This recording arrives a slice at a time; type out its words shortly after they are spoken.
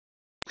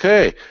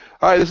Okay.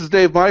 Hi, this is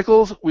Dave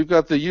Michels. We've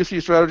got the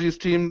UCStrategies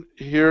team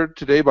here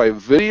today by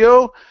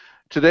video.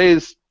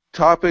 Today's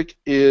topic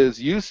is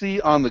UC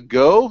on the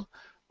go.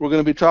 We're going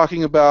to be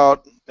talking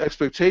about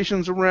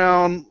expectations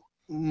around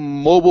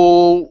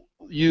mobile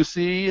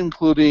UC,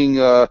 including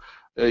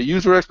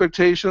user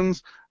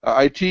expectations,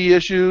 IT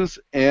issues,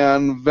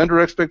 and vendor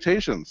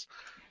expectations.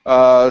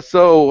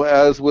 So,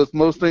 as with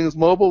most things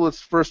mobile, let's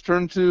first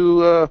turn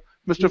to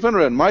Mr.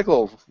 Finneran.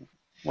 Michael,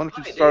 why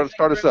don't you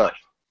start us up?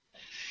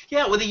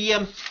 Yeah, well,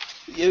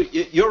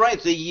 you're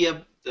right.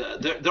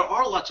 There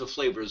are lots of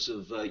flavors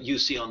of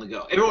UC on the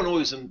go. Everyone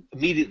always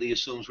immediately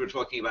assumes we're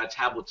talking about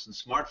tablets and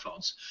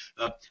smartphones.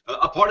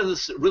 A part of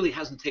this really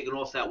hasn't taken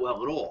off that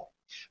well at all.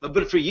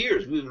 But for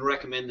years, we've been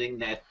recommending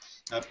that,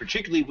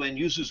 particularly when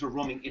users are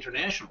roaming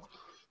internationally,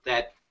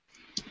 that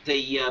they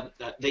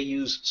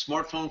use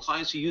smartphone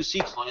clients or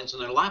UC clients on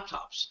their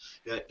laptops,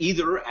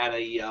 either at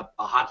a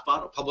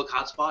hotspot, a public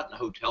hotspot in a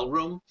hotel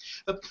room,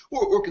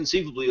 or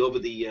conceivably over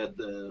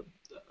the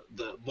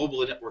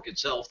mobile network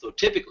itself, though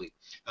typically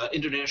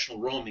international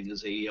roaming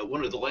is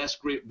one of the last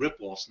great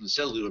rip-offs in the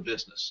cellular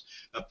business.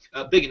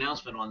 A big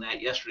announcement on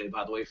that yesterday,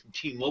 by the way, from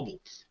T-Mobile,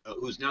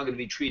 who's now going to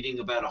be treating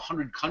about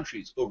 100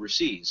 countries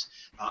overseas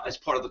as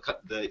part of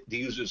the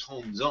user's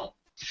home zone.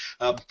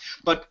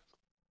 But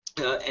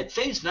at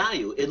face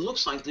value, it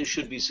looks like this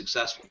should be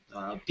successful.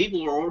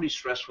 People are already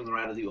stressed when they're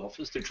out of the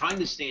office. They're trying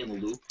to stay in the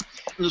loop.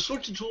 And the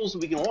sorts of tools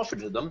that we can offer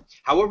to them,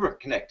 however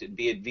connected,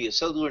 be it via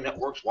cellular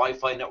networks,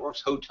 Wi-Fi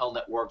networks, hotel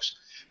networks,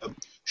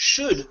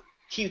 should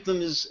keep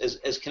them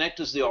as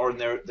connected as they are in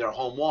their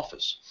home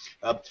office.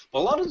 But a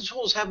lot of the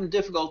tools have been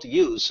difficult to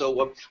use,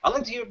 so I'd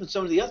like to hear from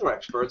some of the other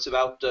experts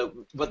about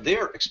what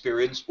their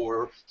experience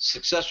or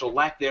success or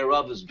lack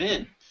thereof has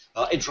been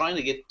in trying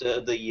to get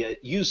the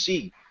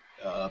UC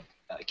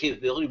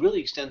capability really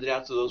extended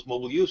out to those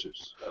mobile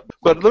users.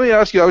 But let me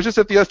ask you, I was just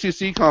at the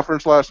STC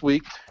conference last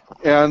week,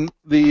 and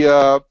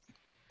the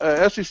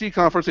STC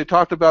conference, they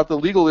talked about the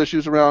legal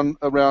issues around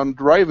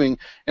driving,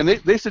 and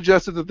they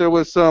suggested that there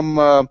was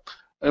some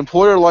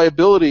employer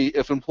liability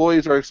if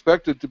employees are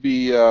expected to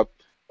be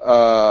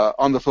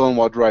on the phone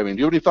while driving.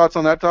 Do you have any thoughts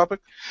on that topic?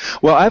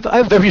 Well, I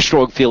have very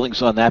strong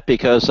feelings on that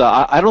because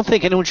I don't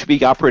think anyone should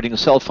be operating a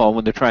cell phone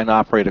when they're trying to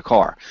operate a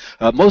car.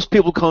 Most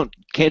people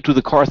can't do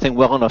the car thing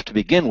well enough to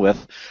begin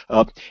with,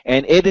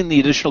 and adding the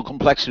additional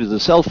complexity of the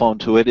cell phone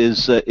to it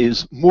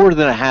is more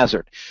than a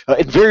hazard.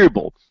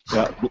 Invariably,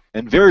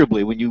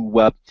 when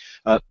you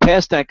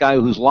pass that guy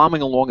who's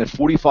lomming along at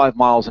 45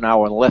 miles an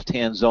hour in the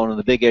left-hand zone in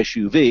the big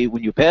SUV,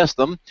 when you pass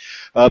them,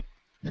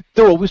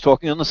 they're always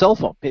talking on the cell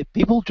phone.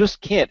 People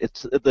just can't.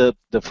 It's the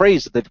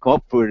phrase that they've come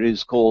up with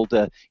is called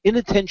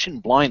inattention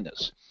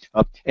blindness.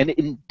 And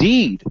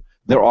indeed,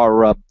 there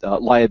are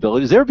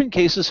liabilities. There have been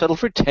cases settled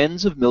for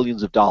tens of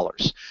millions of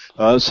dollars.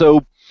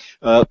 So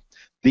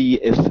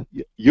if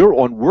you're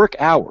on work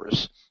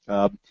hours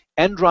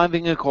and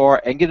driving a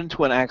car and get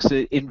into an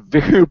accident,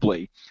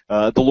 invariably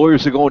the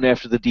lawyers are going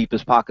after the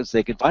deepest pockets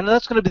they can find, and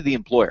that's going to be the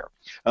employer.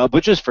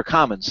 But just for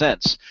common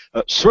sense,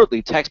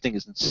 certainly texting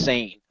is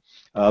insane.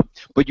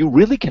 But you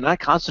really cannot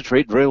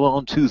concentrate very well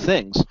on two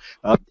things.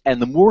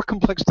 And the more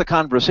complex the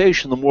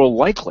conversation, the more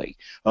likely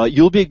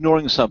you'll be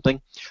ignoring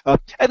something. And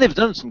they've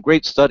done some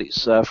great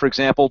studies. For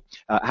example,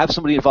 have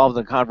somebody involved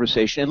in the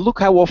conversation and look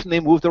how often they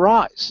move their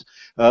eyes.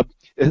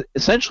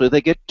 Essentially,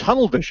 they get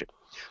tunnel vision.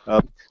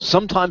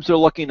 Sometimes they're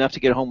lucky enough to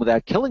get home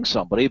without killing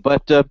somebody,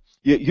 but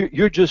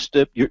you're just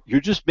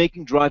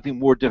making driving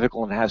more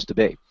difficult than it has to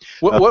be.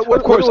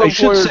 Of course, I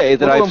should say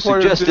that I've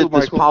suggested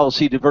this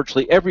policy to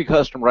virtually every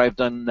customer I've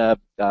done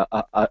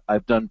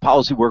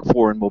policy work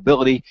for in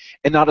mobility,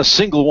 and not a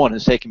single one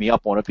has taken me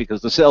up on it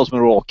because the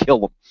salesmen will all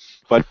kill them.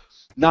 But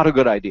not a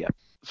good idea.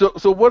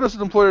 So what does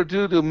an employer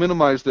do to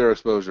minimize their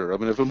exposure? I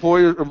mean, if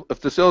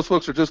the sales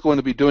folks are just going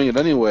to be doing it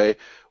anyway,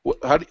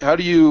 how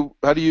do you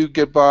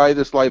get by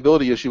this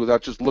liability issue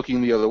without just looking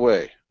the other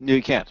way?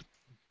 You can't.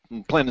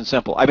 Plain and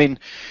simple. I mean,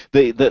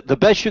 the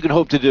best you can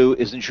hope to do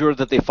is ensure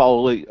that they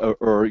follow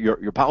or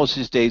your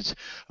policy states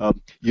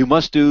you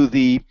must do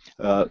the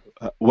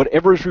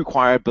whatever is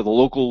required by the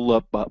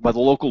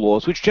local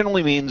laws, which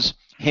generally means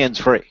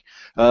hands-free.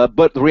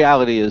 But the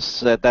reality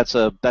is that that's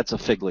a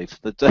fig leaf.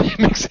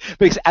 That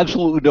makes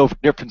absolutely no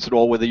difference at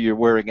all whether you're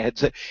wearing a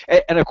headset.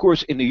 And of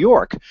course, in New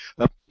York,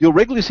 you'll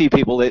regularly see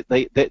people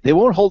they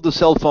won't hold the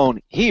cell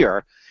phone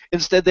here.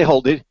 Instead, they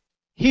hold it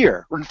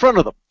here, or in front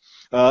of them.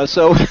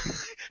 So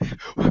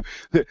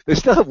they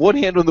still have one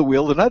hand on the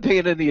wheel. They're not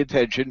paying any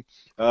attention,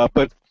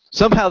 but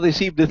somehow they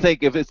seem to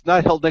think if it's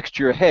not held next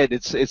to your head,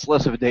 it's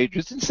less of a danger.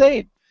 It's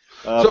insane.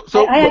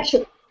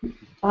 I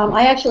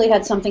actually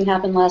had something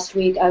happen last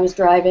week. I was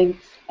driving,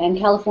 and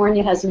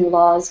California has new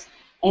laws,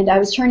 and I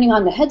was turning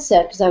on the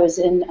headset because I was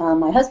in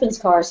my husband's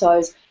car, so I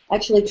was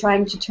actually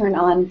trying to turn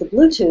on the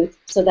Bluetooth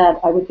so that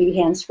I would be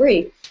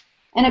hands-free.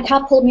 And a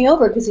cop pulled me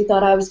over because he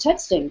thought I was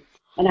texting,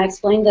 and I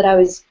explained that I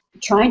was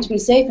trying to be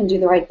safe and do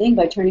the right thing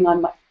by turning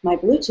on my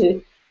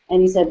Bluetooth,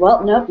 and he said,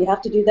 well, nope, you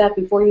have to do that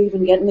before you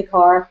even get in the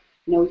car,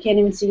 You know, we can't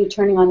even see you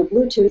turning on the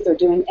Bluetooth or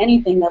doing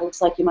anything that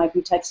looks like you might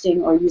be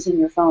texting or using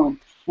your phone.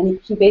 And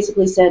he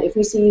basically said, if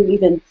we see you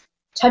even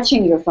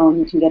touching your phone,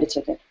 you can get a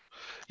ticket.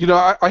 You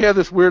know, I had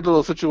this weird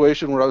little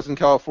situation where I was in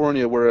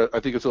California, where I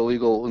think it's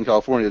illegal in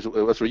California,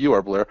 that's where you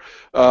are, Blair,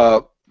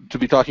 to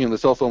be talking on the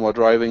cell phone while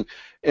driving.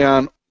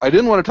 And I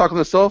didn't want to talk on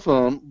the cell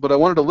phone, but I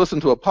wanted to listen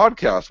to a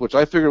podcast, which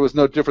I figured was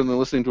no different than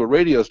listening to a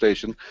radio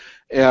station.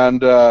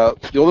 And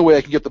the only way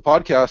I could get the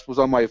podcast was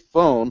on my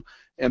phone.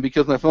 And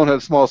because my phone had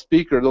a small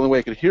speaker, the only way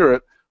I could hear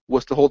it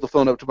was to hold the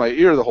phone up to my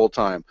ear the whole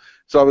time.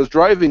 So I was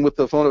driving with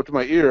the phone up to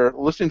my ear,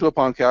 listening to a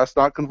podcast,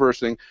 not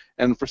conversing,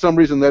 and for some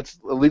reason that's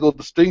a legal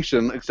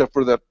distinction, except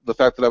for the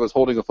fact that I was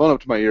holding a phone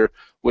up to my ear,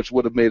 which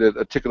would have made it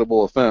a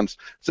ticketable offense.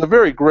 It's a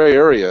very gray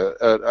area,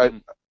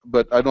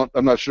 but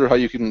I'm not sure how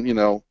you can,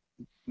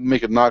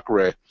 make it not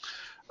gray.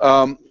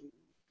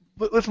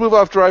 Let's move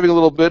off driving a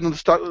little bit and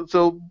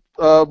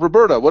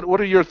Roberta,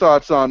 what are your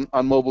thoughts on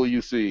mobile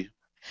UC?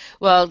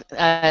 Well,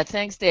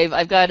 thanks, Dave.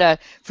 I've got a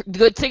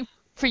good thing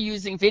for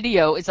using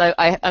video is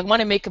I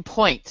want to make a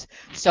point.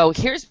 So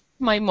here's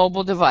my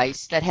mobile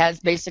device that has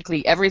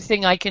basically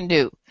everything I can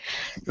do,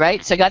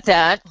 right? So I got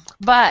that,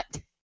 but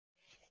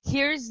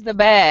here's the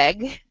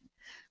bag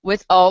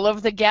with all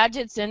of the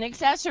gadgets and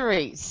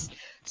accessories.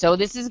 So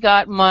this has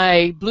got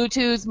my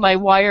Bluetooth, my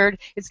wired,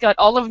 it's got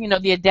all of,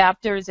 the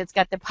adapters, it's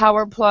got the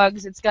power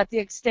plugs, it's got the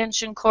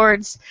extension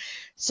cords.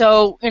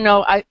 So,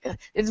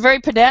 it's very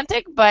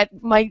pedantic, but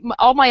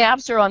all my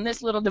apps are on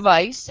this little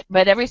device,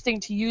 but everything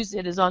to use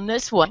it is on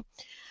this one.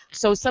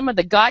 So some of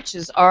the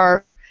gotchas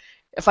are,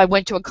 if I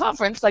went to a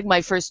conference, like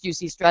my first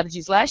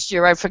UCStrategies last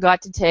year, I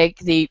forgot to take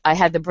I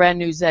had the brand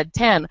new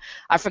Z10,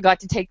 I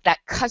forgot to take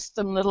that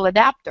custom little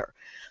adapter.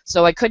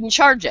 So I couldn't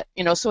charge it,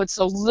 so it's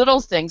those little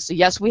things. So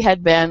yes, we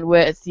had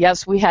bandwidth.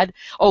 Yes, we had,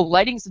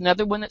 lighting's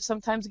another one that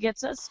sometimes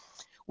gets us,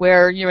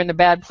 where you're in a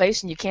bad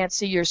place and you can't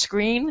see your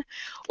screen,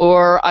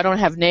 or I don't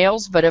have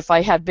nails, but if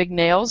I had big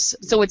nails.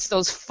 So it's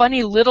those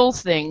funny little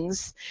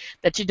things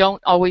that you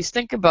don't always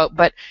think about.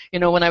 But,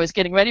 when I was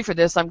getting ready for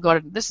this, I'm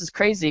going, this is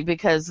crazy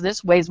because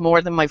this weighs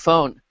more than my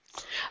phone.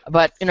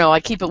 But, I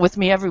keep it with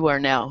me everywhere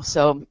now,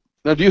 so...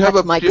 Now, do you have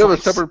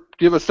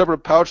a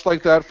separate pouch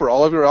like that for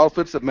all of your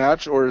outfits that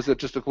match, or is it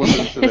just a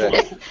coincidence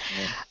today?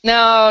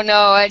 No,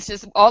 it's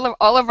just all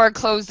of our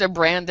clothes are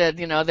branded,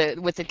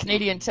 with the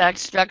Canadian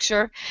tax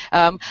structure.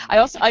 I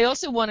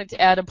also wanted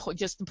to add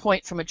just a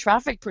point from a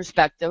traffic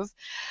perspective.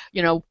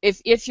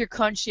 If you're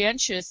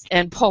conscientious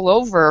and pull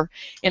over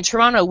in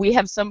Toronto, we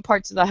have some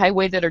parts of the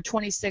highway that are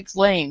 26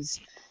 lanes.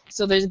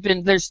 So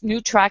there's new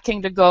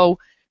tracking to go.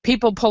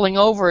 People pulling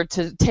over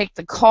to take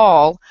the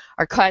call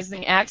are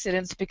causing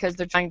accidents because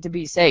they're trying to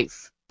be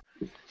safe.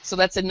 So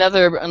that's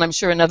another, and I'm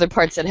sure in other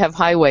parts that have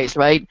highways,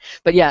 right?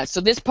 But yeah, so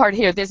this part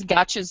here, this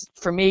gotchas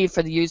for me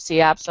for the UC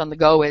apps on the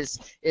go is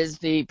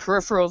the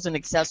peripherals and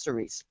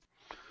accessories.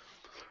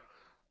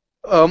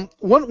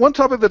 One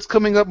topic that's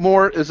coming up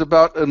more is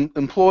about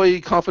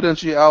employee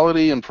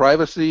confidentiality and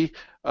privacy.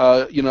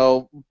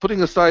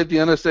 Putting aside the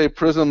NSA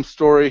PRISM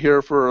story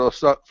here for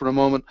a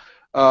moment.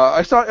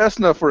 I saw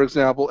Esna, for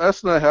example.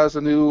 Esna has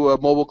a new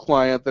mobile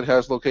client that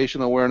has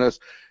location awareness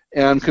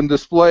and can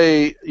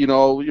display,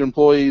 your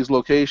employees'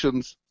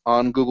 locations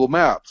on Google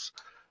Maps.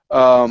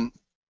 And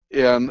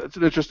it's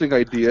an interesting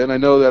idea. And I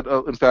know that,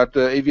 in fact,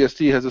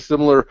 AVST has a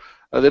similar.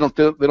 They don't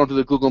do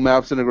the Google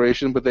Maps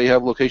integration, but they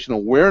have location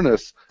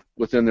awareness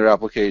within their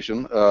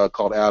application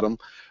called Atom.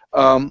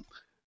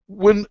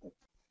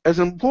 As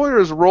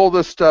employers roll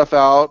this stuff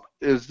out,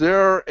 is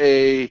there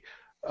a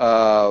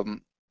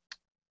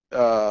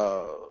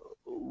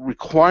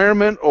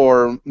requirement,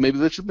 or maybe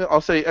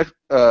I'll say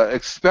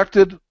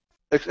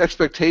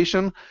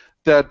expectation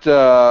that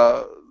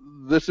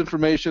this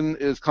information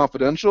is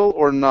confidential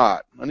or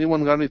not?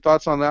 Anyone got any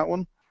thoughts on that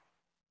one?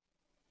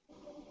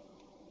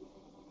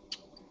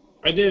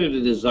 I did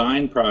a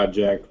design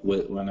project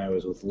when I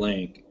was with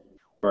Link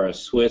for a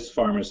Swiss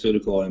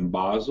pharmaceutical in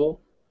Basel.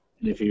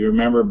 And if you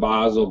remember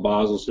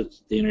Basel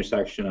sits at the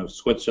intersection of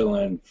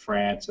Switzerland,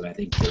 France, and I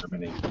think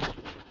Germany.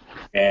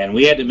 And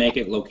we had to make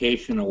it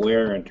location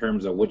aware in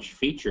terms of which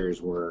features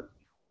were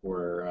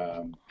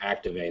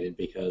activated,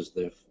 because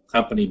the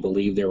company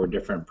believed there were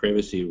different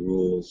privacy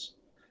rules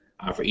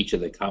for each of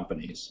the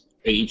countries.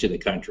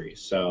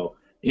 So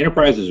the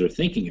enterprises are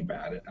thinking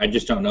about it. I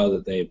just don't know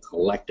that they've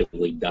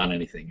collectively done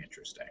anything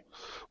interesting.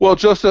 Well,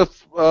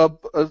 Joseph,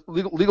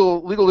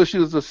 legal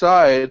issues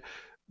aside,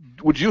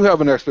 would you have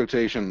an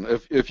expectation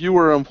if you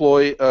were an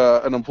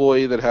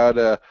employee that had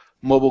a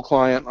mobile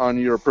client on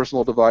your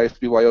personal device,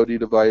 BYOD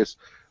device,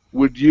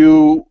 would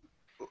you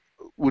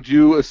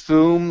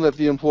assume that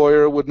the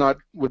employer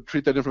would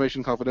treat that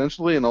information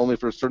confidentially and only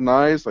for certain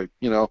eyes,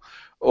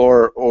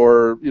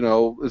 or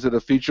is it a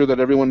feature that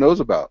everyone knows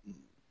about?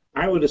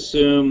 I would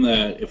assume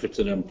that if it's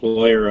an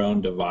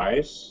employer-owned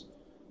device,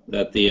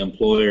 that the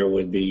employer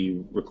would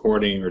be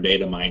recording or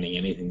data mining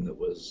anything that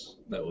was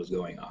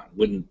going on.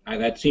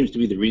 That seems to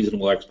be the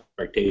reasonable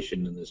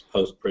expectation in this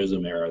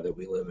post-PRISM era that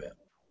we live in.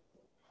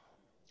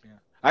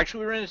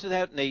 Actually, we ran into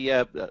that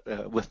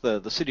in with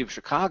the city of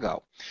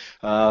Chicago.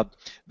 One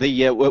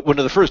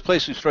of the first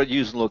places we started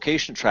using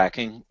location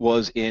tracking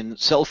was in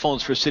cell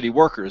phones for city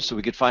workers, so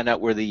we could find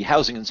out where the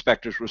housing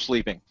inspectors were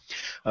sleeping.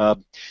 There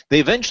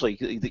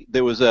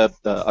was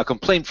a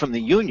complaint from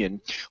the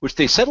union, which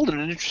they settled in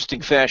an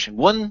interesting fashion.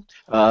 One,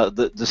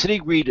 the city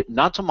agreed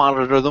not to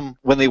monitor them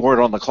when they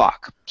weren't on the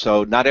clock,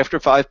 so not after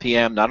 5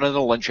 p.m., not in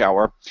the lunch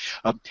hour,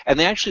 and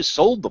they actually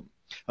sold them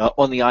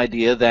on the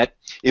idea that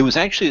it was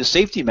actually a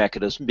safety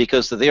mechanism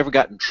because if they ever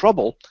got in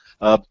trouble,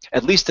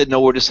 at least they'd know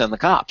where to send the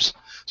cops.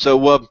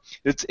 So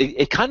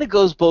it kind of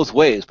goes both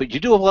ways, but you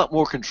do have a lot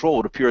more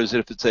control. It appears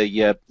that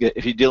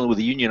if you're dealing with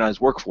a unionized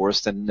workforce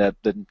than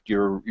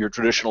your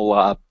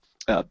traditional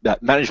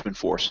management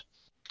force.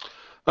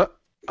 What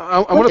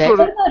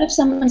about if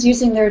someone's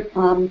using their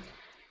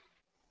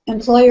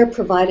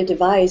employer-provided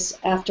device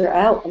after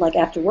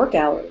work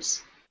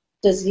hours?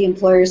 Does the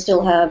employer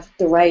still have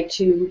the right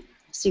to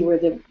see where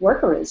the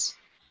worker is?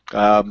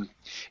 As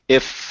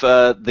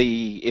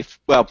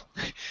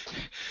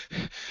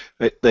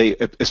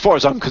far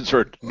as I'm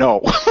concerned,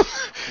 no.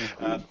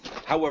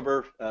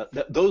 However,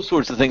 those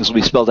sorts of things will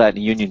be spelled out in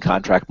a union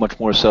contract much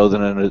more so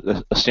than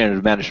in a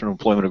standard management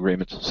employment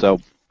agreement. So,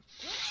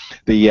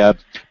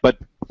 it's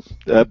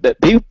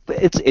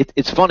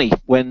funny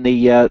when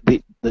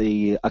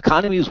the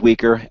economy is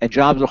weaker and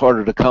jobs are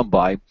harder to come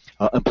by.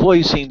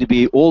 Employees seem to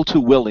be all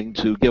too willing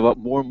to give up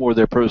more and more of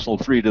their personal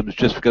freedoms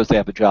just because they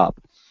have a job.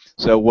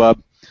 So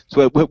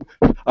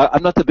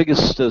I'm not the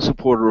biggest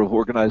supporter of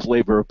organized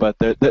labor, but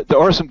there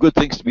are some good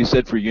things to be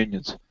said for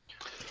unions.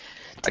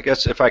 I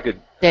guess if I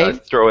could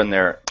Dave? throw in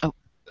there,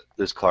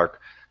 this Clark.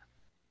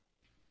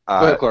 Go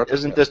ahead, Clark.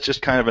 Isn't this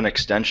just kind of an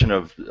extension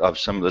of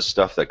some of the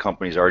stuff that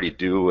companies already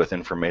do with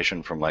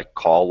information from like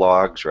call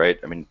logs, right?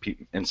 I mean,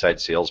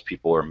 inside sales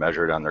people are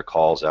measured on their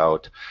calls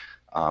out.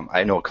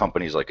 I know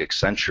companies like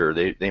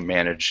Accenture, they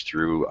manage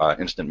through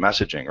instant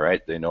messaging,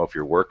 right? They know if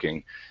you're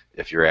working,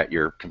 if you're at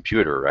your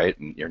computer, right?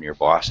 And your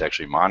boss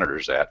actually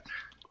monitors that.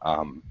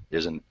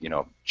 Isn't,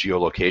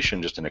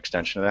 geolocation just an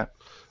extension of that?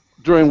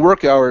 During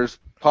work hours,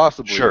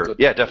 possibly. Sure.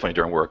 Yeah, definitely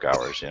during work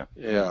hours, yeah.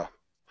 Yeah.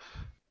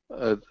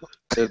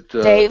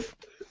 Dave?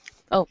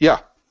 Oh. Yeah.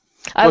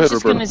 I was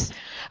just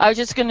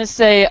going to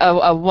say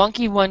a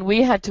wonky one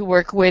we had to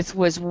work with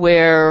was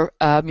where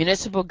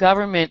municipal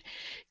government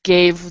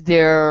gave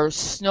their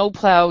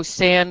snowplow,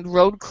 sand,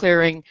 road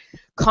clearing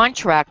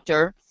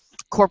contractor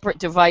corporate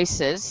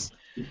devices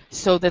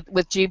so that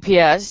with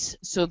GPS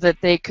so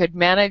that they could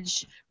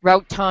manage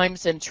route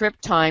times and trip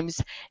times,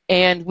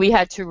 and we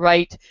had to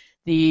write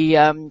the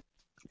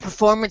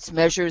performance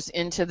measures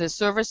into the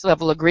service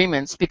level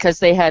agreements because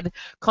they had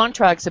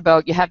contracts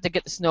about you have to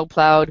get the snow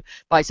plowed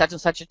by such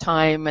and such a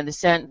time and the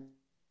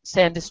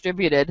sand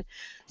distributed.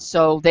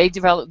 So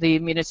the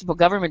municipal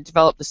government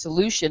developed the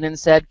solution and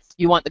said,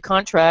 you want the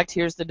contract,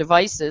 here's the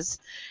devices.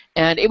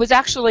 And it was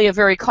actually a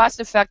very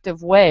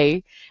cost-effective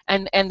way,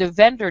 and the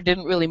vendor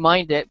didn't really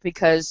mind it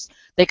because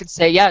they could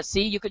say, yeah,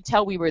 see, you could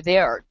tell we were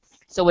there.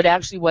 So it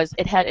actually was,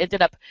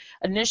 ended up,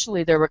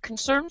 initially there were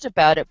concerns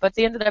about it, but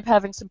they ended up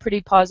having some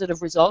pretty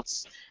positive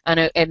results, and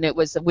it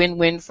was a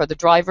win-win for the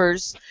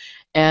drivers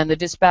and the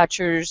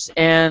dispatchers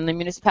and the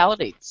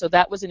municipality. So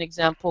that was an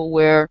example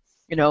where,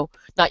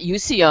 not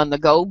UC on the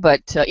go,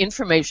 but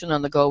information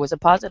on the go was a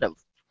positive.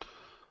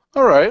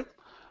 All right.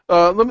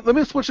 Let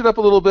me switch it up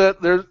a little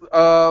bit. There's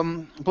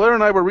Blair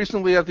and I were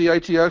recently at the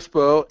IT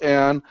Expo,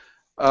 and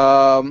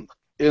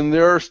in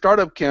their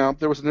startup camp,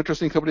 there was an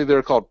interesting company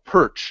there called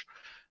Perch.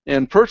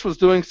 And Perch was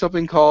doing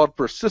something called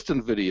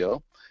persistent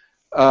video.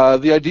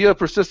 The idea of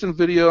persistent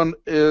video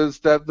is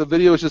that the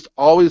video is just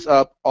always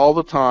up all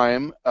the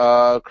time,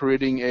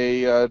 creating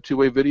a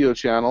two-way video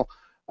channel,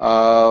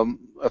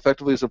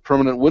 effectively as a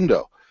permanent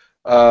window.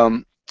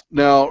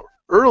 Now,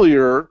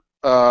 earlier,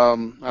 I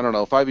don't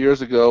know, 5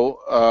 years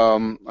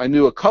ago, I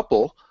knew a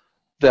couple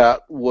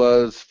that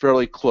was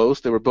fairly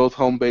close. They were both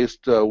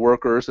home-based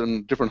workers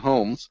in different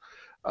homes,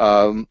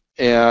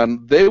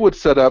 and they would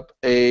set up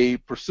a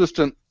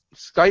persistent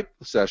Skype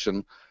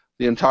session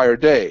the entire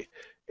day.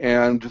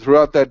 And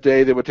throughout that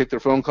day, they would take their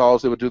phone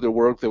calls, they would do their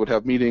work, they would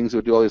have meetings, they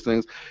would do all these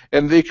things.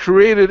 And they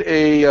created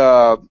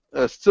a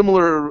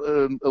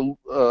similar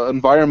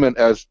environment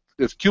as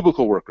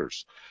cubicle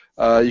workers.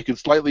 You can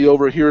slightly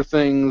overhear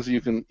things.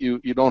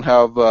 You don't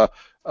have, but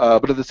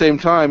at the same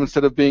time,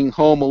 instead of being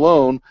home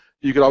alone,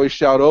 you could always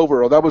shout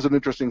over, "Oh, that was an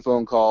interesting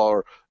phone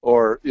call,"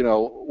 or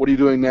 "What are you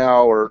doing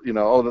now?" Or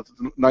 "Oh, that's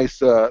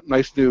a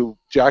nice new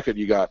jacket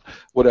you got,"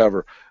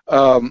 whatever.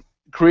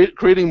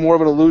 Creating more of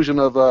an illusion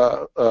of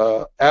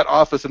at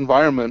office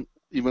environment,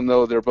 even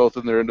though they're both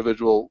in their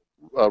individual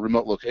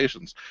remote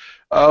locations.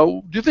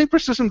 Do you think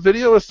persistent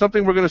video is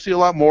something we're going to see a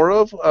lot more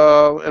of?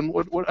 And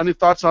any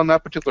thoughts on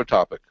that particular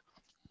topic?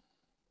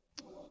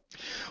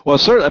 Well,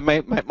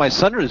 certainly, my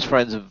son and his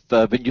friends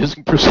have been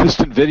using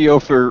persistent video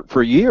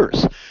for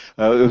years.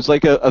 It was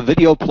like a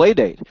video play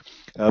date,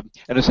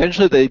 and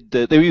essentially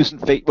they were using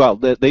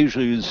they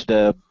usually used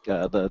the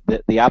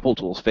Apple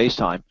tools,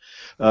 FaceTime,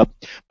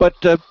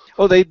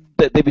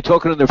 They'd be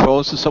talking on their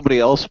phones to somebody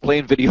else,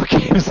 playing video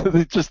games,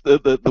 and just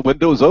the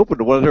window's open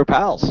to one of their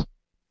pals.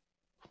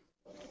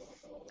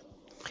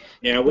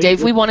 Yeah,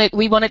 Dave, we wanted.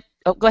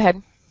 Oh, go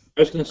ahead.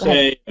 I was going to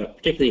say,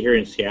 particularly here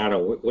in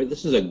Seattle,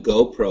 this is a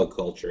GoPro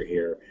culture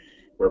here,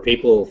 where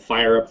people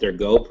fire up their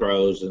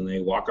GoPros and they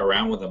walk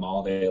around with them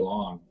all day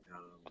long.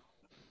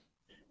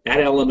 That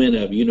element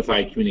of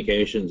unified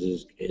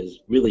communications is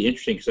really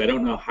interesting because I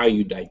don't know how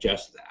you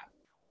digest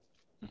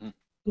that,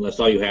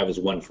 unless all you have is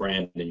one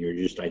friend and you're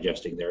just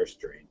digesting their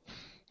stream.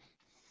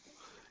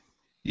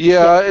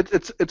 Yeah,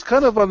 it's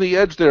kind of on the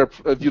edge there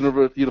of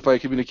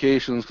unified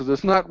communications because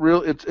it's not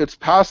real. It's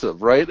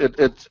passive, right?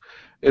 It's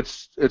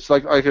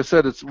like I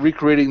said, it's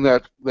recreating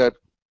that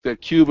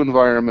cube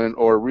environment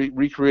or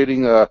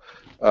recreating a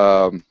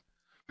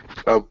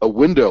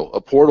window,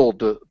 a portal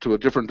to a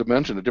different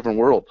dimension, a different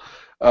world.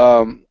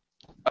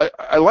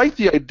 I like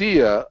the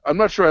idea. I'm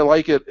not sure I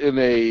like it in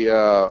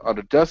on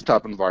a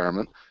desktop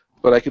environment,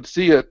 but I could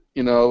see it,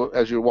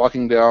 as you're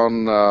walking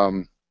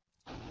down,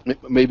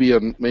 maybe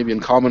in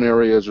common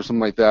areas or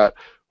something like that,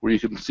 where you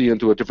can see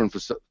into a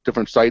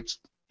different sites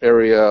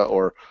area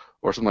or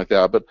something like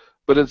that.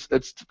 But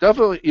it's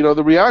definitely,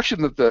 the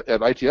reaction at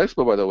IT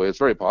Expo, by the way, is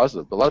very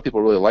positive. A lot of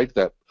people really like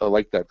that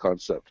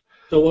concept.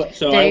 So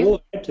I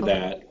will add to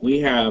that.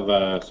 We have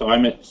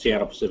I'm at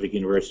Seattle Pacific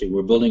University.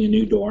 We're building a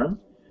new dorm,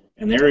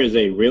 and there is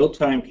a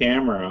real-time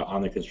camera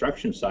on the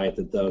construction site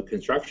that the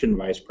construction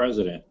vice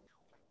president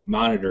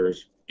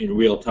monitors in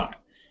real time.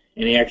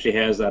 And he actually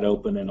has that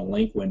open in a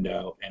link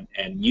window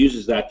and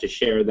uses that to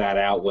share that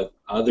out with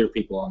other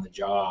people on the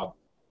job.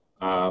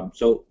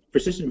 So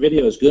persistent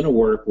video is going to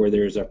work where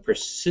there's a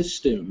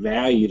persistent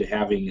value to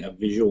having a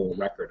visual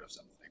record of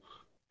something.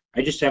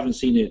 I just haven't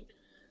seen it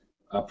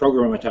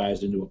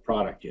programmatized into a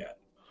product yet.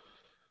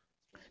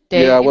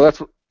 Dave, yeah, well,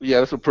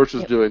 that's what Perch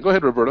is doing. Go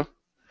ahead, Roberta.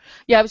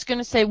 Yeah, I was going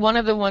to say one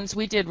of the ones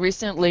we did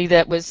recently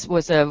that was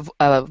a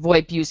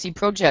VoIP UC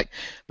project,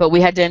 but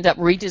we had to end up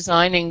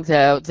redesigning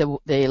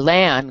the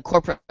LAN,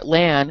 corporate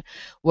LAN,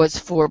 was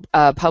for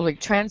public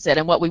transit.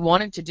 And what we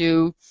wanted to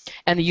do,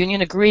 and the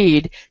union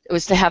agreed,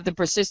 was to have the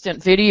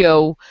persistent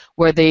video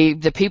where the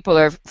people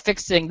are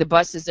fixing the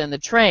buses and the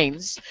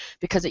trains,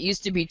 because it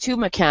used to be 2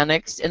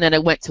 mechanics, and then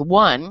it went to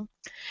 1.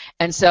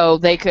 And so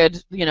they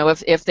could,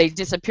 if they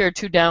disappeared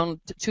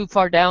too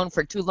far down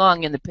for too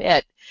long in the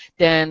pit,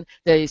 then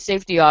the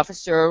safety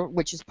officer,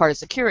 which is part of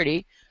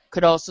security,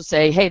 could also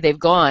say, hey, they've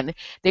gone.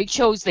 They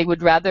chose they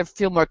would rather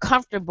feel more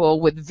comfortable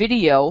with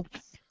video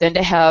than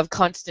to have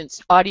constant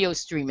audio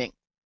streaming.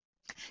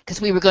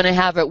 Because we were going to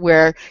have it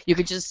where you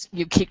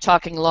keep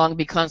talking along,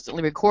 be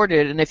constantly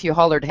recorded, and if you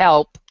hollered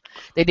help,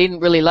 they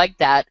didn't really like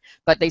that,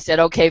 but they said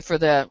okay for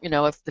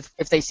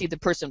if they see the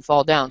person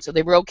fall down. So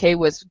they were okay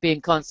with being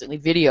constantly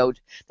videoed.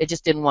 They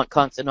just didn't want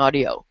constant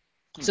audio.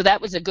 So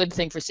that was a good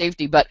thing for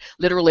safety, but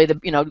literally,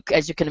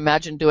 as you can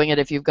imagine doing it,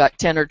 if you've got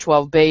 10 or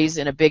 12 bays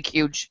in a big,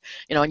 huge,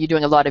 and you're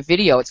doing a lot of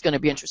video, it's going to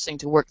be interesting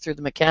to work through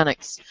the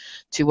mechanics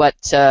to what,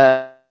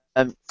 to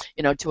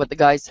what the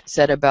guys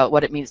said about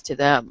what it means to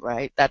them,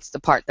 right? That's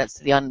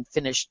the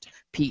unfinished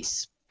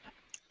piece.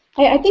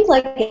 I think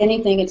like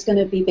anything, it's going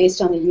to be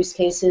based on the use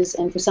cases,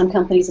 and for some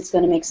companies it's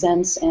going to make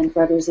sense, and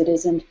for others it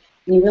isn't.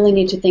 And you really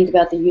need to think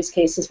about the use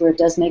cases where it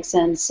does make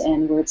sense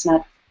and where it's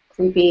not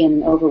creepy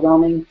and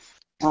overwhelming.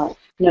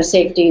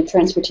 Safety,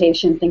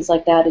 transportation, things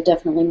like that, it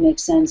definitely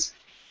makes sense.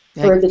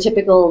 Yeah. For the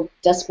typical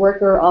desk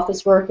worker,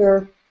 office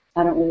worker,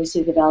 I don't really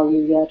see the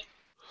value yet.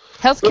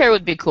 Healthcare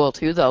would be cool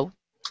too, though.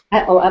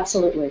 Oh,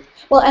 absolutely.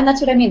 Well, and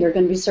that's what I mean. There are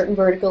going to be certain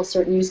verticals,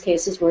 certain use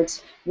cases where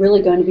it's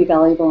really going to be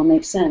valuable and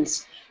make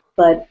sense.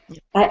 But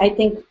I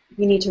think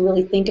we need to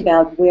really think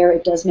about where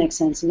it does make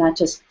sense and not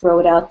just throw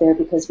it out there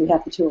because we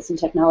have the tools and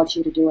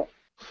technology to do it.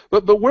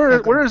 But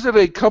where is it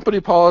a company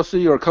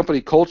policy or a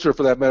company culture,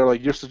 for that matter,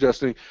 like you're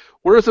suggesting?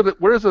 Where is it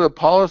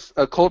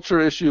a culture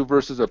issue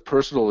versus a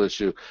personal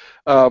issue?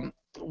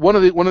 One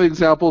of the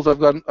examples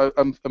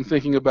I'm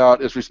thinking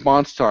about is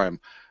response time.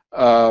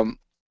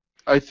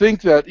 I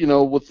think that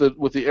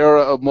with the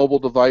era of mobile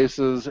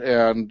devices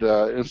and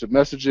instant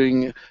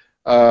messaging,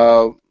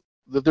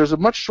 that there's a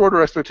much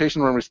shorter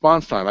expectation around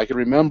response time. I can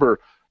remember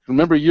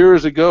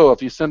years ago,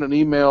 if you sent an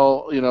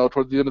email,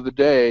 toward the end of the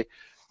day,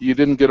 you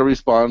didn't get a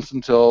response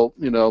until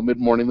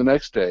mid-morning the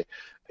next day,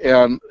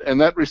 and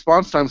that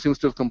response time seems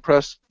to have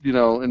compressed,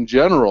 in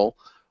general,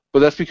 but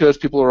that's because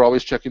people are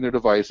always checking their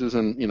devices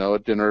and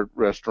at dinner,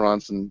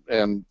 restaurants,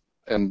 and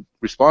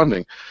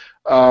responding.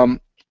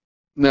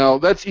 Now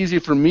that's easy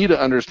for me to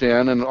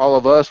understand, and all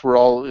of us, we're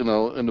all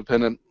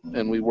independent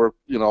and we work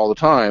all the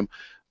time.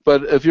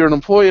 But if you're an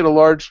employee at a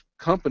large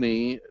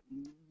company,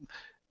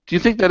 do you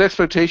think that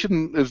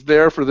expectation is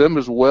there for them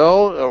as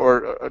well,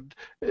 or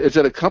is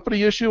that a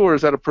company issue, or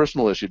is that a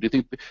personal issue?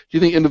 Do you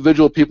think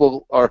individual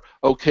people are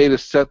okay to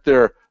set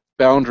their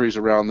boundaries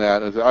around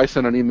that? If I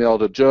send an email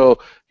to Joe,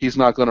 he's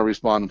not going to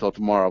respond until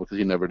tomorrow because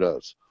he never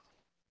does.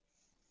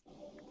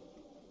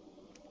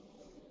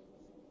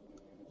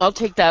 I'll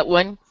take that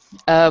one.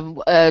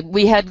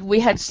 We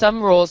had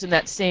some roles in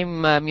that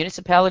same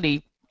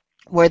municipality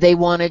where they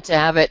wanted to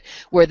have it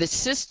where the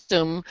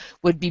system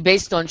would be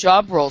based on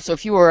job role. So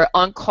if you were an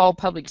on-call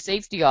public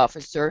safety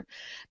officer,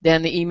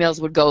 then the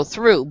emails would go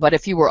through. But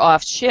if you were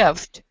off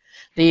shift,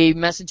 the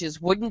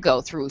messages wouldn't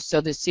go through.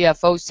 So the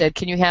CFO said,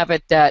 can you have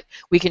it that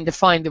we can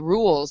define the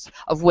rules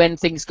of when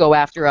things go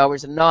after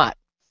hours and not?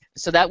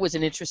 So that was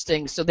an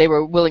interesting, so they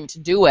were willing to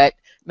do it,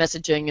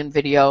 messaging and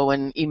video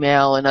and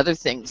email and other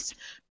things,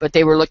 but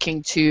they were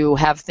looking to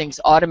have things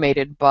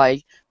automated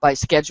by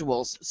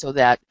schedules so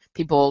that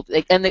people,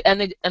 and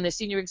the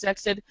senior exec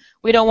said,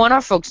 we don't want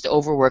our folks to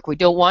overwork. We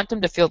don't want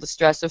them to feel the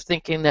stress of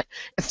thinking that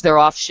if they're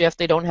off shift,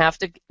 they don't have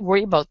to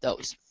worry about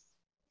those.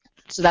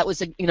 So that was,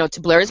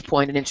 to Blair's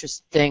point, an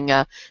interesting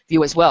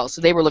view as well.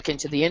 So they were looking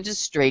to the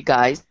industry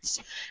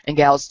guys and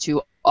gals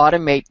to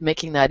automate,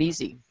 making that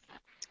easy.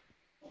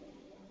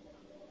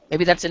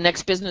 Maybe that's the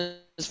next business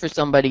for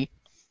somebody.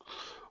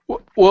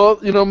 Well,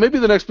 maybe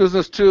the next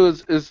business too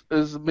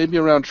is maybe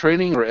around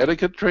training or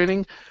etiquette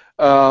training.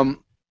 I've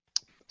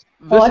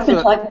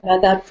been talking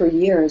about that for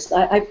years.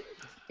 I've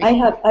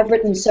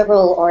written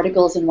several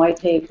articles and white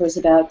papers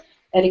about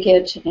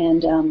etiquette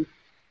and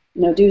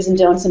do's and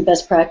don'ts and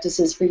best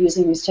practices for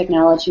using these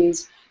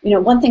technologies.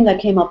 One thing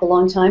that came up a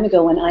long time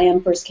ago when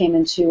IM first came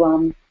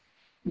into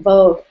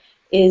vogue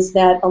is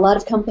that a lot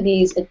of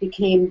companies, it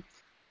became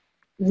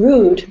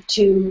rude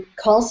to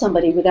call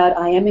somebody without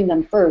IMing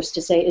them first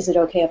to say, is it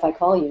okay if I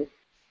call you?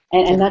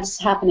 And that's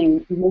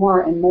happening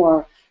more and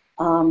more.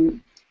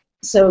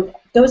 So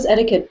those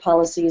etiquette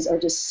policies are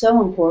just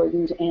so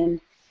important,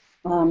 and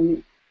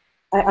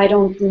I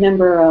don't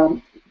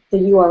remember the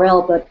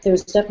URL, but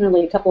there's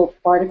definitely a couple of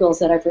articles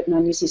that I've written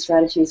on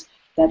UCStrategies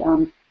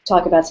that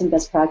talk about some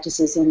best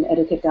practices and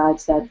etiquette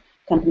guides that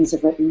companies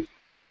have written.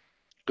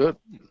 Good.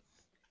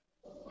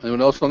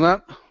 Anyone else on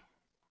that?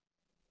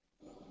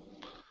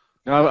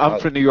 No, I'm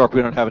from New York.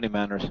 We don't have any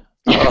manners.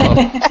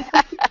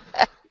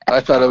 I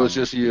thought it was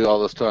just you all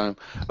this time.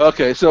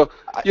 Okay, so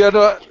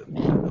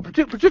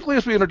particularly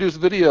as we introduce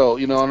video,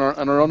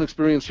 on our own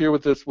experience here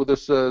with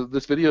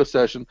this video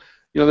session,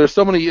 there's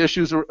so many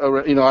issues.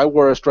 I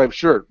wore a striped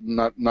shirt,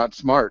 not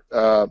smart,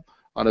 on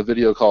a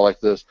video call like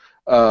this.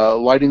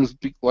 Lighting's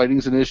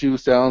an issue.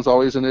 Sound's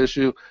always an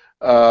issue.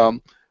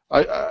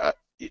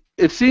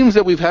 It seems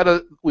that we've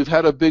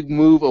had a big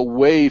move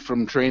away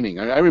from training.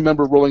 I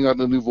remember rolling out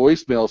a new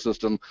voicemail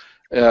system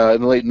in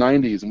the late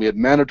 90s, and we had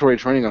mandatory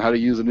training on how to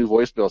use a new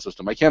voicemail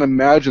system. I can't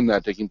imagine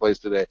that taking place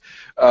today.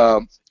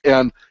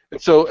 And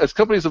so as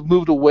companies have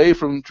moved away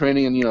from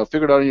training and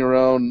figure it out on your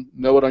own,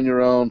 know it on your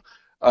own,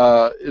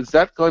 is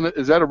that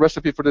a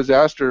recipe for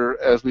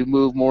disaster as we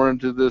move more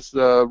into this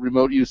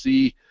remote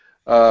UC?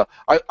 I've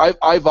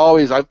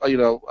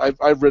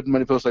written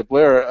many posts like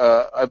Blair.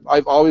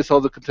 I've always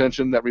held the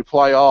contention that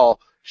reply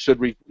all should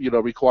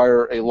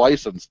require a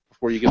license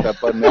before you get that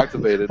button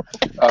activated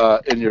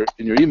in your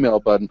email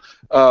button.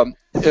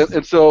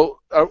 And so,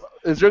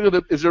 is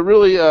there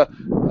really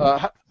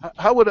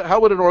how would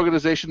an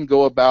organization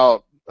go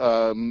about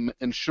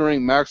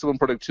ensuring maximum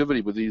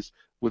productivity with these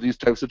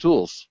types of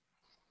tools,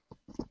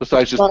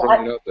 besides just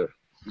throwing it out there?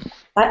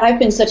 I've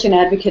been such an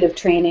advocate of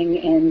training,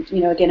 and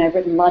again, I've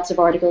written lots of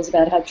articles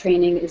about how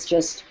training is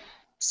just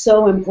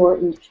so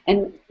important.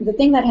 And the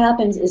thing that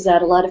happens is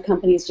that a lot of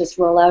companies just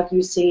roll out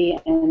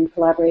UC and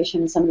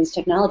collaboration and some of these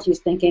technologies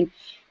thinking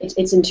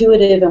it's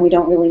intuitive and we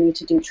don't really need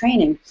to do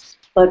training.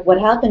 But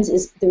what happens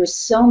is there are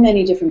so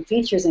many different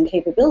features and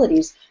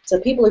capabilities, so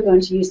people are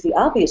going to use the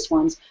obvious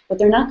ones, but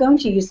they're not going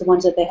to use the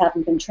ones that they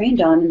haven't been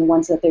trained on and the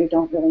ones that they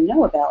don't really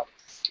know about.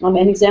 An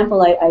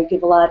example I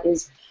give a lot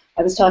is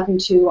I was talking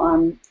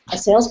to a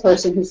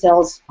salesperson who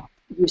sells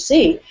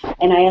UC,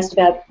 and I asked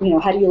about,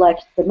 how do you like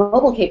the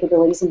mobile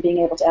capabilities and being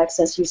able to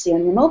access UC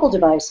on your mobile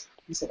device?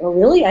 He said, oh,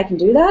 really? I can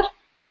do that?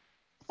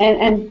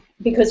 And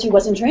because he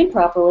wasn't trained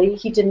properly,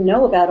 he didn't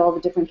know about all the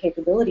different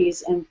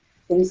capabilities and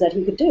things that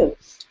he could do.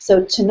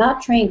 So to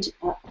not train,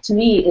 to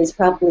me, is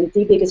probably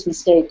the biggest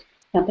mistake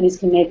companies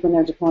can make when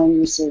they're deploying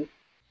UC.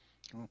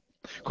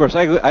 Of course,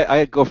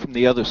 I go from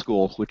the other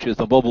school, which is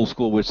the mobile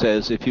school, which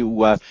says if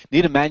you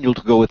need a manual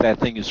to go with that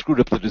thing, you screwed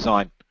up the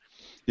design.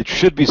 It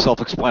should be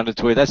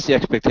self-explanatory. That's the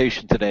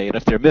expectation today. And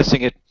if they're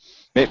missing it,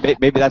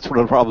 maybe that's one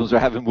of the problems they're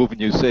having moving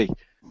UC.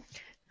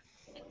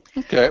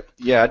 Okay.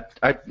 Yeah,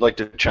 I'd like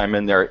to chime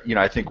in there.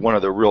 I think one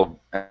of the real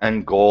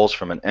end goals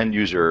from an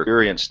end-user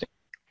experience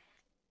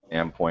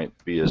standpoint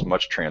be as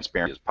much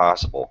transparency as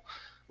possible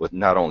with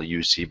not only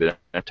UC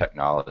but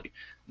technology.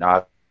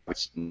 Now,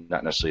 it's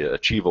not necessarily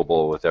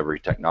achievable with every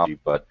technology,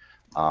 but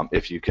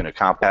if you can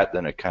accomplish that,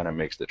 then it kind of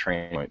makes the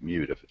training point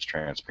mute if it's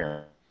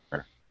transparent.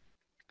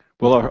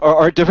 Well,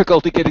 our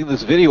difficulty getting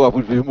this video up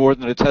would be more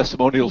than a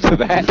testimonial to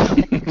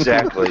that.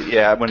 Exactly.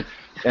 Yeah. When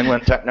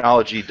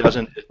technology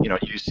doesn't,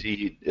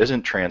 UC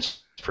isn't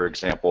for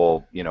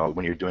example,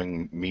 when you're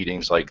doing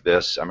meetings like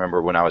this. I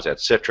remember when I was at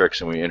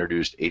Citrix and we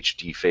introduced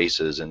HD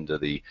Faces into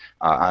the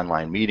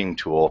online meeting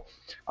tool.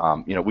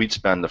 We'd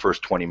spend the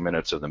first 20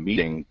 minutes of the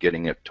meeting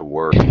getting it to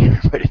work,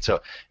 right?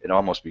 So it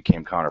almost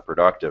became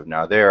counterproductive.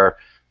 Now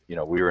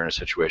we were in a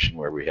situation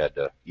where we had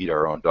to eat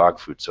our own dog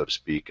food, so to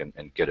speak,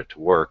 and get it to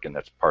work, and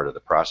that's part of the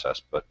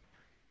process. But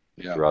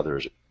for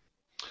others.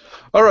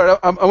 All right,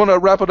 I want to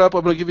wrap it up.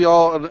 I'm going to give you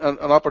all an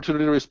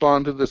opportunity to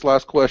respond to this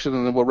last question,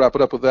 and then we'll wrap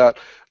it up with that.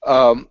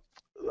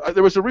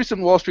 There was a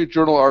recent Wall Street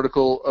Journal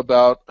article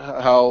about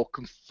how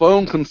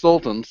phone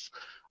consultants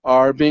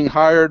are being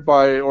hired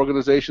by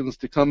organizations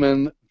to come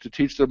in to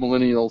teach their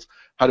millennials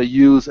how to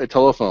use a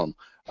telephone.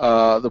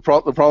 The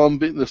problem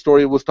the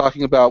story was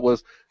talking about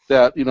was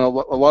that a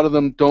lot of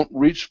them don't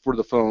reach for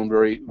the phone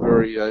very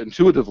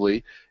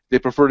intuitively. They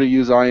prefer to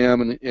use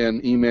IM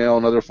and email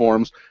and other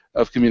forms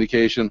of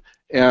communication.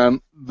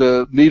 And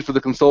the need for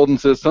the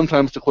consultants is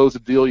sometimes to close a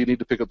deal you need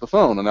to pick up the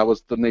phone, and that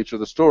was the nature of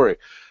the story.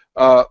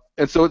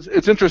 And so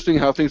it's interesting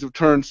how things have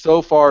turned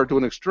so far to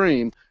an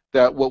extreme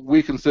that what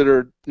we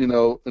considered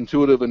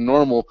intuitive and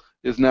normal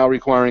is now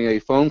requiring a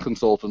phone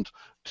consultant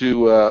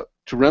to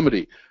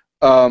remedy.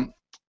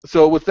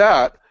 So with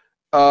that,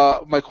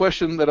 my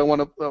question that I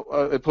want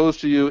to pose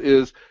to you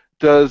is: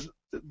 is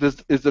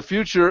the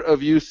future of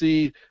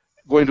UC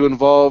going to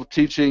involve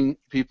teaching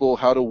people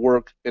how to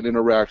work and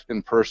interact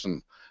in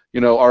person?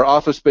 Our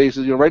office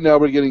spaces, right now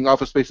we're getting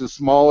office spaces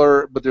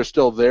smaller, but they're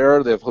still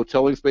there. They have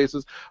hoteling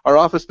spaces. Our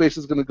office space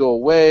is going to go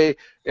away,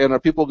 and are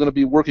people going to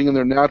be working in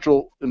their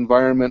natural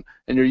environment,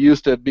 and you're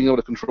used to being able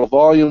to control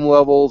volume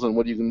levels and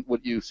what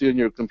you see on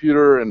your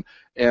computer, and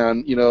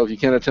if you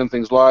can't attend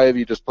things live,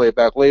 you just play it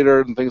back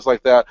later and things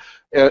like that.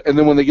 And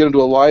then when they get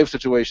into a live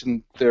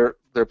situation, they're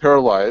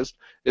paralyzed.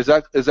 Is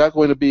that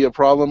going to be a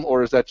problem,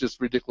 or is that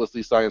just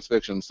ridiculously science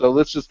fiction? So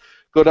let's just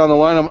go down the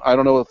line. I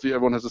don't know if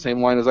everyone has the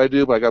same line as I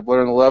do, but I got Blair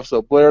on the left.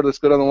 So Blair, let's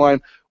go down the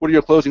line. What are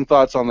your closing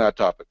thoughts on that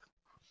topic?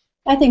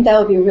 I think that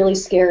would be really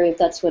scary if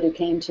that's what it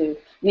came to. I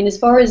mean, as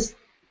far as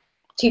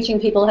teaching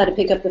people how to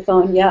pick up the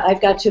phone, yeah, I've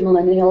got 2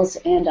 millennials,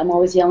 and I'm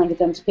always yelling at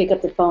them to pick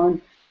up the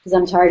phone because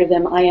I'm tired of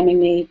them IMing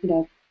me,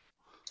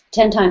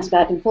 10 times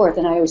back and forth.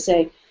 And I always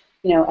say,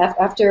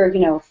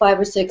 after 5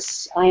 or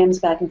 6 IMs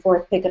back and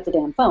forth, pick up the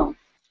damn phone.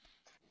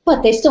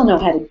 But they still know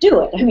how to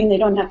do it. I mean, they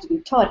don't have to be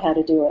taught how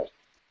to do it.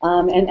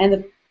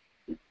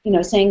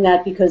 Saying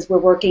that because we're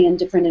working in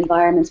different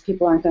environments,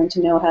 people aren't going to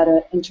know how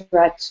to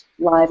interact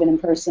live and in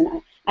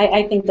person.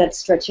 I think that's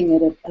stretching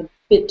it a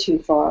bit too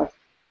far.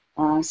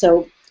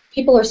 So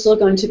people are still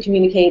going to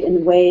communicate in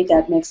a way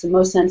that makes the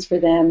most sense for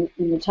them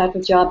in the type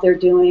of job they're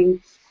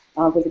doing,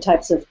 with the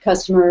types of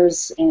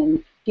customers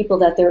and people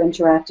that they're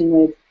interacting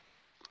with.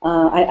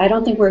 I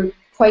don't think we're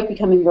quite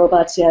becoming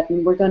robots yet,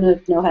 and we're going to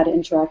know how to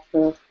interact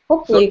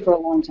hopefully for a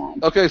long time.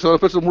 Okay, so I'll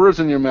put some words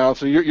in your mouth.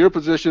 So your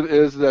position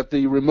is that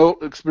the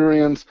remote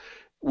experience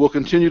will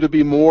continue to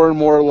be more and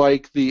more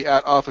like the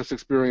at-office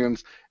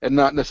experience and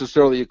not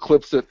necessarily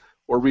eclipse it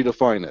or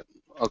redefine it.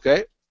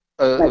 Okay?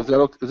 Right. Is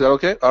that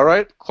okay? All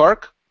right.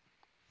 Clark?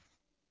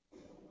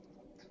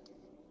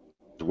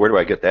 Where do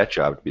I get that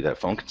job to be that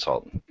phone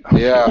consultant?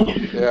 Yeah.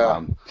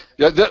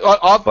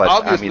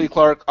 Obviously,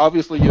 Clark,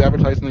 you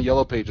advertise in the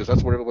yellow pages.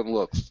 That's where everyone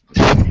looks.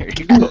 There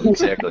you go,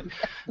 exactly.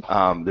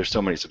 There's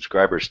so many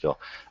subscribers still.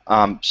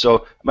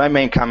 So my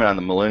main comment on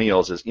the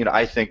millennials is,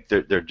 I think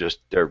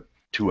they're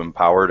too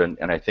empowered,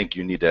 and I think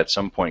you need to at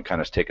some point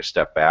kind of take a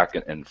step back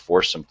and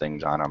force some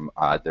things on them.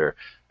 They're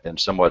and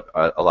somewhat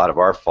a lot of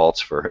our faults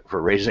for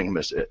raising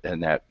them in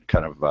that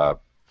kind of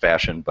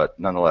fashion, but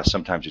nonetheless,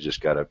 sometimes you just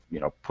got to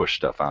push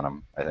stuff on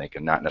them, I think,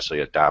 and not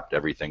necessarily adopt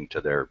everything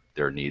to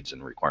their needs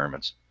and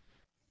requirements.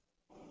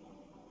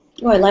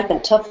 Oh, I like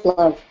that. Tough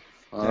love.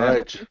 All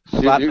right.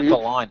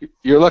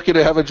 You're lucky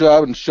to have a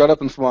job and shut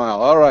up and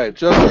smile. All right,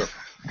 Joseph.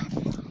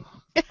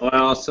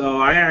 Well, so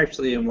I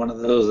actually am one of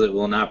those that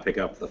will not pick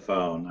up the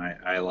phone.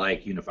 I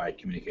like unified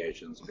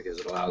communications because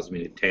it allows me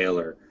to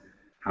tailor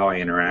how I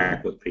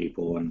interact with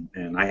people,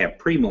 and I have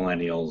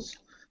pre-millennials.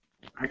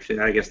 Actually,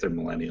 I guess they're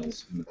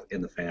millennials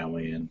in the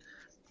family, and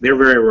they're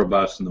very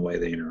robust in the way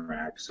they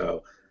interact.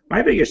 So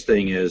my biggest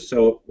thing is,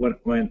 so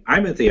when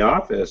I'm at the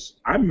office,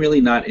 I'm really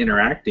not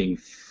interacting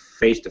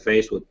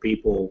face-to-face with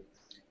people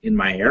in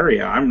my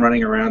area. I'm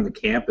running around the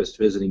campus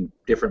visiting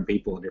different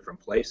people in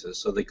different places.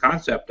 So the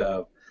concept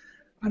of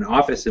an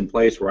office in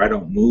place where I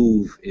don't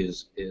move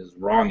is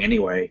wrong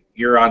anyway.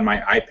 You're on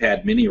my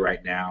iPad mini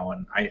right now,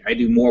 and I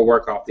do more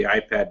work off the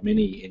iPad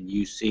mini in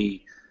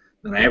UC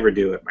than I ever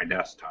do at my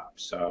desktop.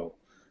 So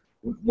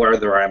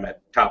whether I'm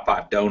at Top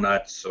Hot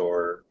Donuts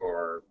or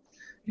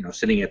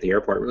sitting at the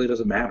airport, it really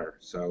doesn't matter.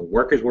 So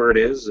work is where it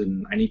is,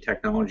 and I need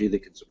technology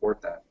that can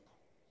support that.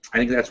 I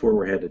think that's where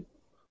we're headed.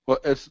 Well,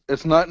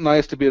 it's not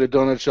nice to be at a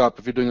donut shop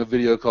if you're doing a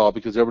video call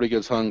because everybody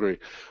gets hungry.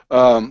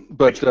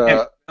 But tell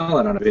it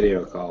on a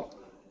video call.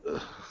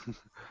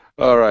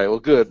 All right. Well,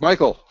 good,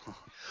 Michael.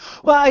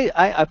 Well,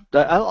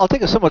 I'll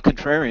take a somewhat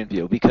contrarian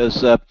view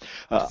because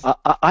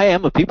I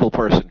am a people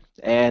person,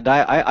 and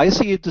I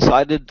see it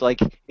decided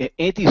like an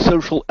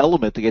antisocial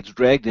element that gets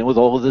dragged in with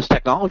all of this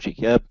technology.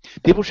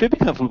 People should be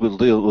comfortable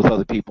to deal with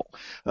other people,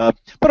 but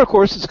of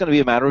course it's going to be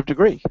a matter of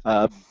degree.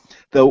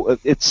 Though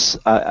it's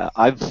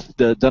I've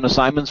done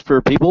assignments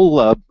for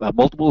people,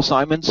 multiple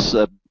assignments,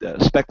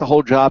 spec the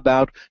whole job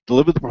out,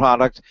 deliver the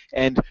product,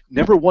 and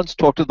never once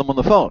talk to them on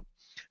the phone.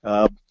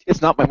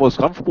 It's not my most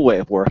comfortable way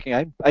of working.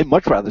 I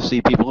much rather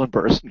see people in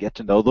person, get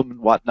to know them and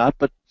whatnot.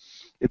 But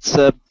it's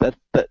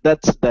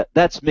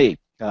that's me.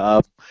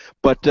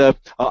 But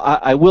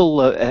I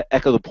will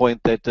echo the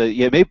point that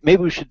yeah, maybe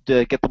we should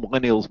get the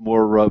millennials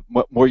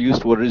more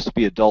used to what it is to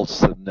be adults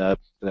than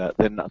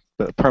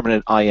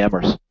permanent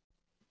IMers.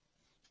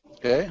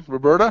 Okay,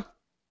 Roberta?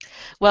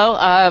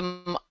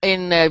 Well,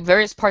 in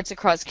various parts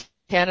across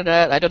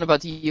Canada, I don't know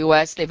about the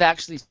U.S., they've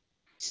actually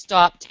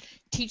stopped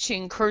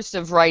teaching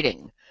cursive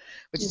writing,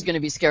 which is going to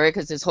be scary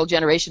because this whole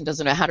generation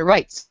doesn't know how to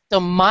write. So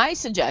my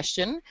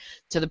suggestion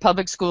to the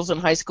public schools and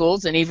high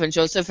schools, and even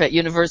Joseph at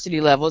university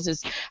levels,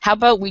 is how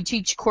about we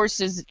teach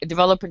courses,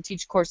 develop and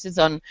teach courses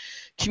on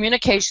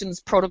communications,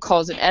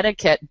 protocols, and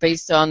etiquette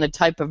based on the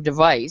type of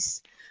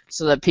device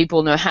so that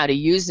people know how to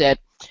use it.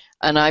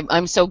 And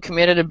I'm so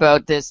committed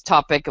about this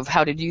topic of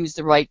how to use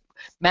the right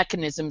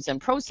mechanisms and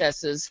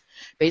processes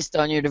based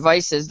on your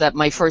devices that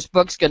my first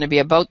book's going to be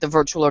about the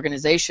virtual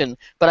organization.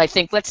 But I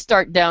think let's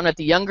start down at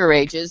the younger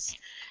ages,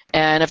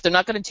 and if they're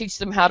not going to teach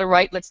them how to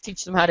write, let's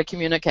teach them how to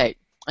communicate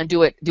and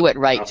do it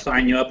right. I'll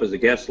sign you up as a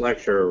guest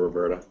lecturer,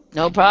 Roberta.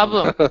 No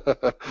problem.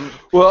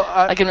 Well,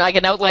 I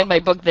can outline my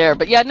book there,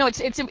 but yeah, no,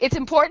 it's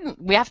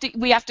important. We have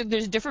to.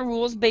 There's different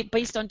rules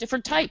based on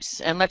different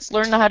types, and let's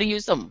learn how to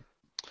use them.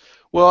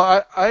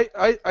 Well,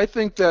 I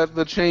think that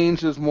the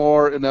change is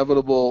more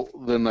inevitable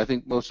than I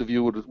think most of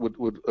you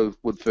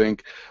would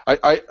think.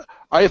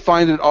 I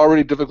find it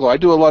already difficult. I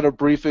do a lot of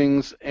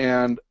briefings,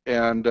 and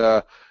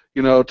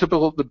you know,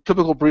 the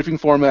typical briefing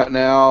format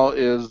now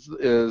is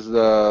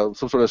some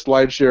sort of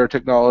SlideShare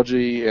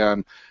technology,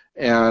 and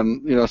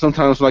you know,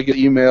 sometimes when I get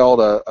emailed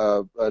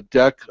a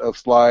deck of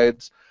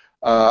slides,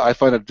 I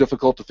find it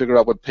difficult to figure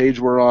out what page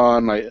we're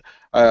on.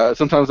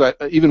 Sometimes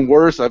even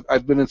worse,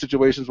 I've been in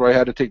situations where I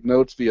had to take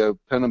notes via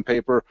pen and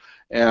paper,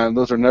 and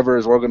those are never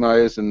as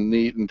organized and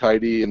neat and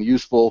tidy and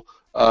useful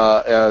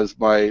as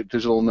my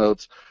digital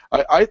notes.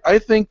 I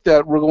think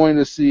that we're going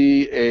to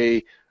see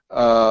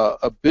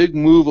a big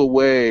move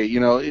away,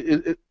 you know,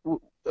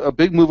 a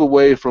big move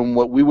away from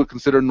what we would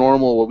consider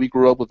normal, what we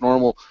grew up with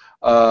normal,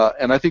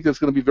 and I think it's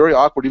going to be very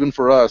awkward even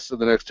for us in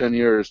the next 10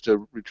 years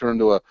to return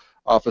to a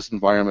office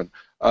environment.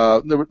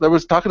 There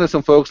was talking to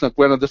some folks, and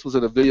granted this was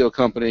at a video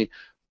company,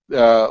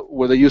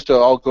 where they used to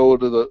all go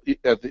to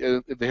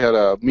they had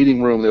a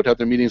meeting room, they would have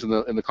their meetings in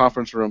the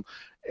conference room,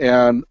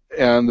 and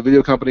the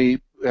video company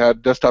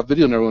had desktop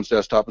video on everyone's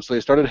desktop, and so they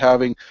started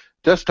having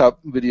desktop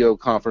video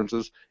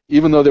conferences,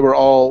 even though they were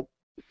all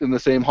in the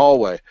same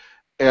hallway,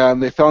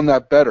 and they found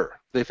that better.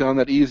 They found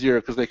that easier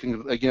because they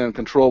can, again,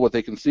 control what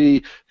they can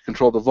see,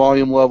 control the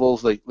volume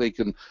levels, they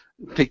can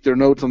take their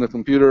notes on the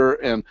computer,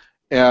 and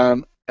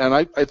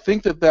I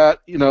think that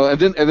you know, and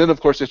then of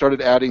course they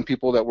started adding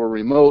people that were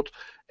remote,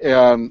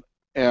 and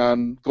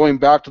going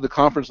back to the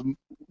conference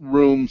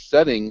room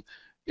setting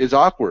is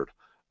awkward.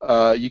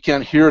 You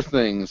can't hear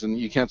things, and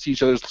you can't see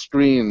each other's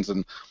screens,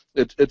 and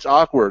it's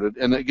awkward,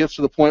 and it gets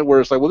to the point where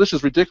it's like, well, this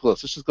is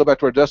ridiculous. Let's just go back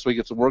to our desk so we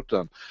get some work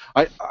done.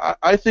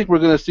 I think we're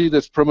going to see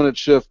this permanent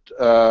shift.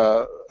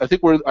 I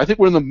think we're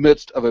in the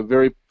midst of a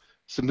very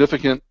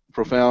significant,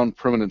 profound,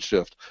 permanent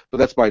shift. But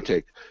that's my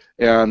take.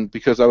 And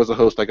because I was a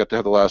host, I got to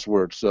have the last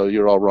word. So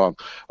you're all wrong.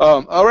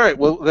 All right.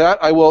 Well, that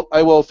I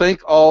will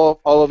thank all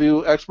of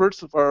you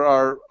experts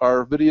for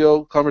our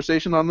video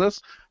conversation on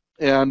this,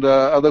 and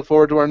I look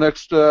forward to our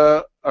next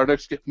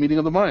meeting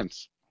of the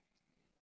minds.